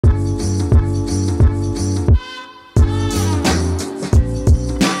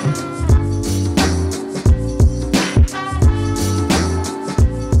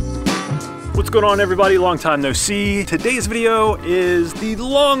going on, everybody? Long time no see. Today's video is the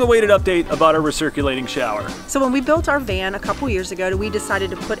long-awaited update about our recirculating shower. So when we built our van a couple years ago, we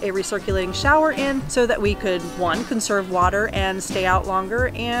decided to put a recirculating shower in so that we could, one, conserve water and stay out longer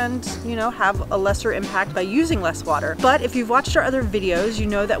and, you know, have a lesser impact by using less water. But if you've watched our other videos, you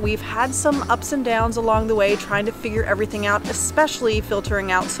know that we've had some ups and downs along the way trying to figure everything out, especially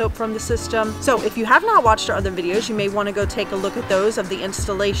filtering out soap from the system. So if you have not watched our other videos, you may want to go take a look at those of the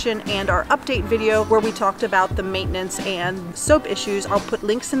installation and our update video where we talked about the maintenance and soap issues. I'll put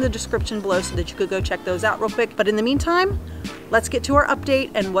links in the description below so that you could go check those out real quick. But in the meantime, let's get to our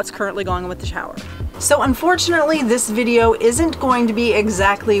update and what's currently going on with the shower. So unfortunately, this video isn't going to be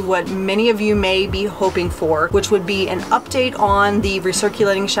exactly what many of you may be hoping for, which would be an update on the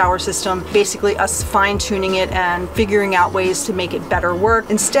recirculating shower system, basically us fine-tuning it and figuring out ways to make it better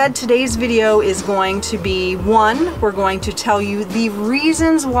work. Instead, today's video is going to be, one, we're going to tell you the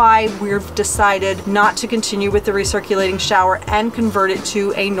reasons why we've decided not to continue with the recirculating shower and convert it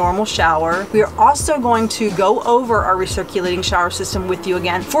to a normal shower. We are also going to go over our recirculating shower system with you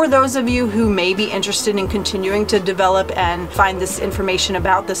again for those of you who may be interested in continuing to develop and find this information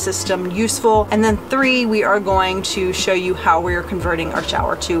about the system useful. And then three, we are going to show you how we are converting our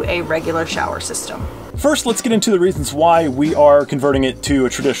shower to a regular shower system. First, let's get into the reasons why we are converting it to a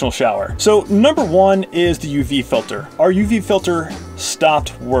traditional shower. So number one is the UV filter. Our UV filter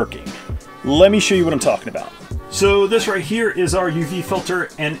stopped working. Let me show you what I'm talking about. So this right here is our UV filter,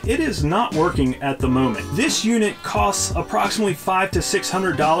 and it is not working at the moment. This unit costs approximately $500 to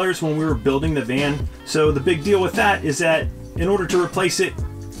 $600 when we were building the van. So the big deal with that is that in order to replace it,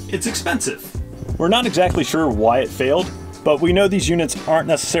 it's expensive. We're not exactly sure why it failed, but we know these units aren't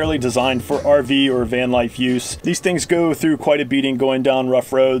necessarily designed for RV or van life use. These things go through quite a beating going down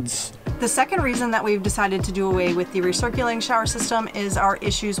rough roads. The second reason that we've decided to do away with the recirculating shower system is our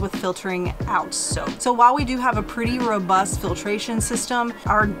issues with filtering out soap. So while we do have a pretty robust filtration system,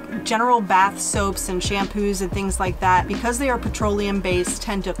 our general bath soaps and shampoos and things like that, because they are petroleum based,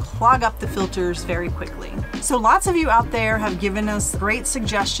 tend to clog up the filters very quickly. So lots of you out there have given us great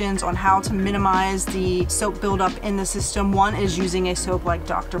suggestions on how to minimize the soap buildup in the system. One is using a soap like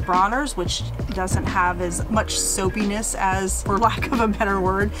Dr. Bronner's, which doesn't have as much soapiness as, for lack of a better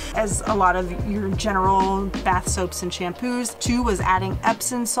word, as a lot of your general bath soaps and shampoos. Two was adding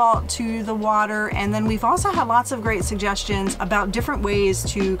Epsom salt to the water. And then we've also had lots of great suggestions about different ways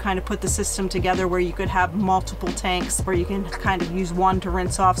to kind of put the system together where you could have multiple tanks where you can kind of use one to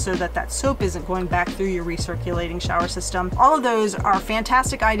rinse off so that that soap isn't going back through your recirculating shower system. All of those are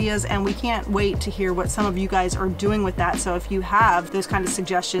fantastic ideas, and we can't wait to hear what some of you guys are doing with that. So if you have those kind of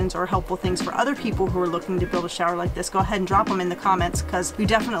suggestions or helpful things for other people who are looking to build a shower like this, go ahead and drop them in the comments, because we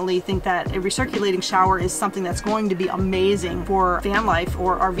definitely think that a recirculating shower is something that's going to be amazing for van life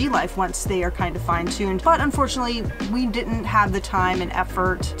or RV life once they are kind of fine-tuned. But unfortunately, we didn't have the time and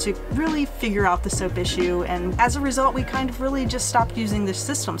effort to really figure out the soap issue, and as a result, we kind of really just stopped using this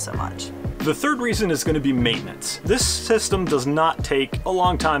system so much. The third reason is going to be maintenance. This system does not take a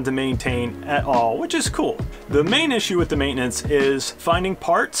long time to maintain at all, which is cool. The main issue with the maintenance is finding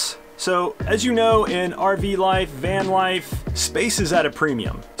parts. So as you know, in RV life, van life, space is at a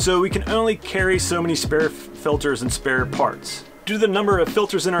premium. So we can only carry so many spare filters and spare parts. Due to the number of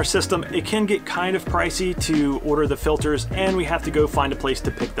filters in our system, it can get kind of pricey to order the filters, and we have to go find a place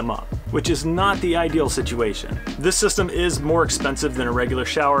to pick them up, which is not the ideal situation. This system is more expensive than a regular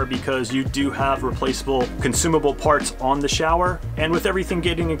shower because you do have replaceable consumable parts on the shower, and with everything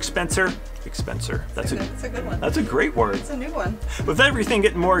getting expensive, that's a good one. That's a great word. It's a new one. With everything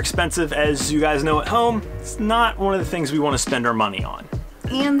getting more expensive, as you guys know at home, it's not one of the things we want to spend our money on.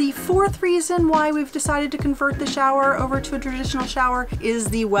 And the fourth reason why we've decided to convert the shower over to a traditional shower is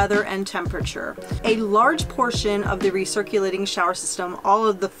the weather and temperature. A large portion of the recirculating shower system, all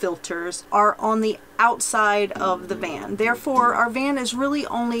of the filters, are on the outside of the van. Therefore, our van is really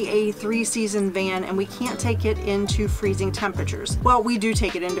only a 3-season van, and we can't take it into freezing temperatures. Well, we do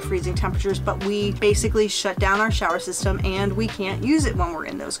take it into freezing temperatures, but we basically shut down our shower system and we can't use it when we're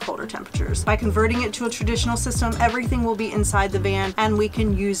in those colder temperatures. By converting it to a traditional system, everything will be inside the van and we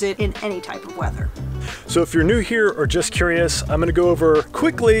can use it in any type of weather. So if you're new here or just curious, I'm gonna go over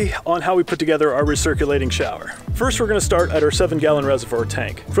quickly on how we put together our recirculating shower. First, we're gonna start at our 7-gallon reservoir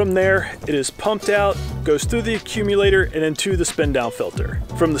tank. From there, it is pumped out, goes through the accumulator and into the spin down filter.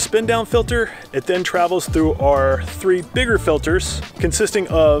 From the spin down filter, it then travels through our 3 bigger filters consisting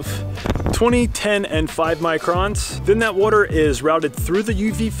of 20, 10, and 5 microns. Then that water is routed through the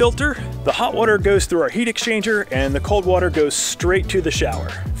UV filter. The hot water goes through our heat exchanger, and the cold water goes straight to the shower.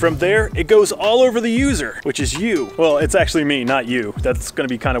 From there, it goes all over the user, which is you. Well, it's actually me, not you. That's gonna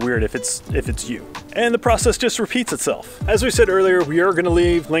be kind of weird if it's you. And the process just repeats itself. As we said earlier, we are gonna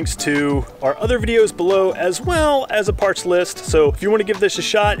leave links to our other videos below as well as a parts list. So if you wanna give this a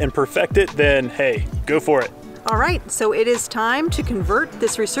shot and perfect it, then hey, go for it. All right, so it is time to convert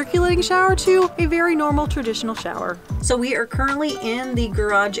this recirculating shower to a very normal traditional shower. So we are currently in the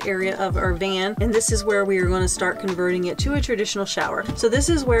garage area of our van, and this is where we are going to start converting it to a traditional shower. So this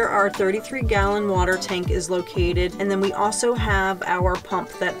is where our 33-gallon water tank is located, and then we also have our pump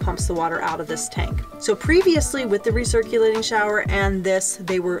that pumps the water out of this tank. So previously with the recirculating shower and this,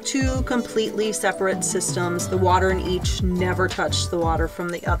 they were two completely separate systems. The water in each never touched the water from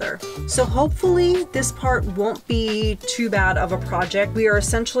the other. So hopefully this part won't be too bad of a project. We are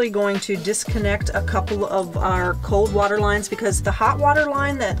essentially going to disconnect a couple of our cold water lines because the hot water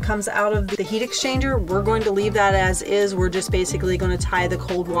line that comes out of the heat exchanger, we're going to leave that as is. We're just basically going to tie the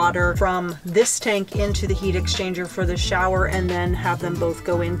cold water from this tank into the heat exchanger for the shower and then have them both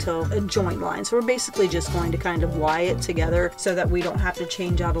go into a joint line. So we're basically just going to kind of wire it together so that we don't have to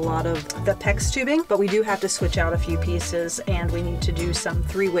change out a lot of the PEX tubing, but we do have to switch out a few pieces and we need to do some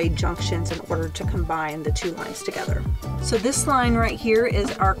three-way junctions in order to combine the two lines together. So this line right here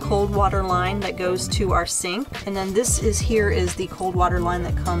is our cold water line that goes to our sink, and then this is the cold water line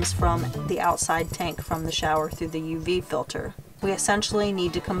that comes from the outside tank from the shower through the UV filter. We essentially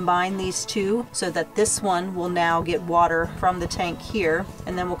need to combine these two so that this one will now get water from the tank here,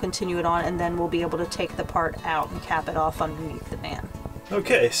 and then we'll continue it on, and then we'll be able to take the part out and cap it off underneath the van.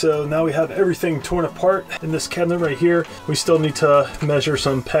 Okay, so now we have everything torn apart in this cabinet right here. We still need to measure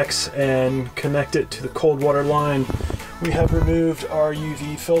some PEX and connect it to the cold water line. We have removed our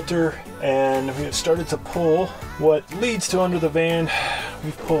UV filter and we have started to pull what leads to under the van.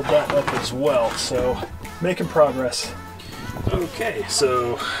 We've pulled that up as well, so making progress. Okay,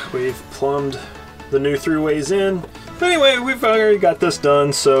 so we've plumbed the new three-ways in. But anyway, we've already got this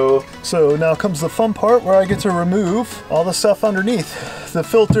done, so now comes the fun part where I get to remove all the stuff underneath. The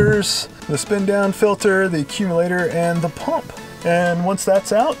filters, the spin down filter, the accumulator, and the pump. And once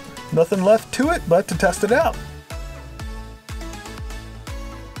that's out, nothing left to it but to test it out.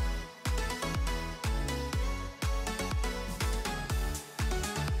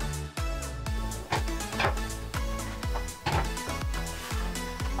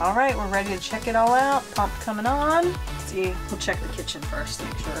 All right, we're ready to check it all out. Pump coming on. Let's see, we'll check the kitchen first to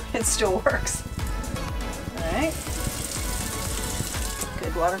make sure it still works. All right.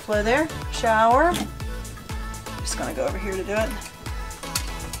 Good water flow there. Shower. Just gonna go over here to do it. All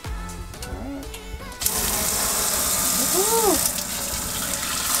right. Woohoo!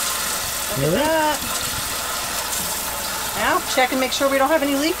 Look at that. Now, check and make sure we don't have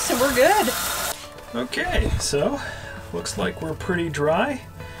any leaks and we're good. Okay, so looks like we're pretty dry.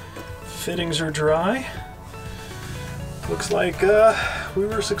 Fittings are dry. Looks like we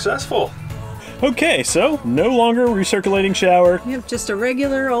were successful. Okay, so no longer recirculating shower. We have just a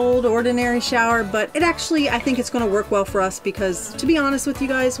regular old ordinary shower, but it actually, I think it's going to work well for us because, to be honest with you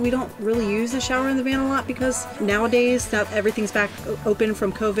guys, we don't really use the shower in the van a lot because nowadays that everything's back open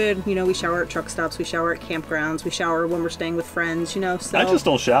from COVID. You know, we shower at truck stops, we shower at campgrounds, we shower when we're staying with friends, you know. So. I just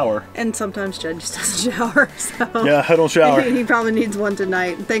don't shower. And sometimes Jed just doesn't shower. So yeah, I don't shower. He probably needs one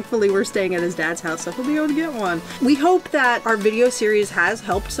tonight. Thankfully, we're staying at his dad's house, so he'll be able to get one. We hope that our video series has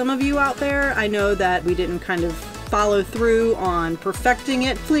helped some of you out there. I know that we didn't kind of follow through on perfecting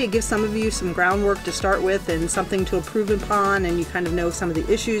it. Hopefully it gives some of you some groundwork to start with and something to improve upon, and you kind of know some of the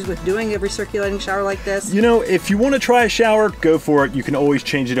issues with doing a recirculating shower like this. You know, if you want to try a shower, go for it. You can always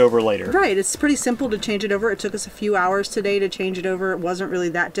change it over later. Right, it's pretty simple to change it over. It took us a few hours today to change it over. It wasn't really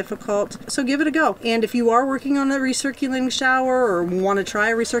that difficult, so give it a go. And if you are working on a recirculating shower or want to try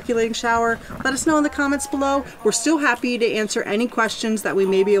a recirculating shower, let us know in the comments below. We're still happy to answer any questions that we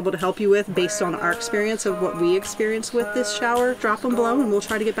may be able to help you with based on our experience of what we experienced with this shower. Drop them below and we'll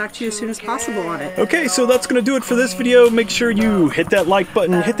try to get back to you as soon as possible on it. Okay, so that's gonna do it for this video. Make sure you hit that like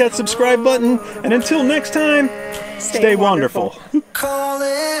button, hit that subscribe button, and until next time, stay wonderful. Call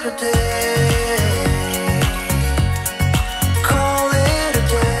it a day.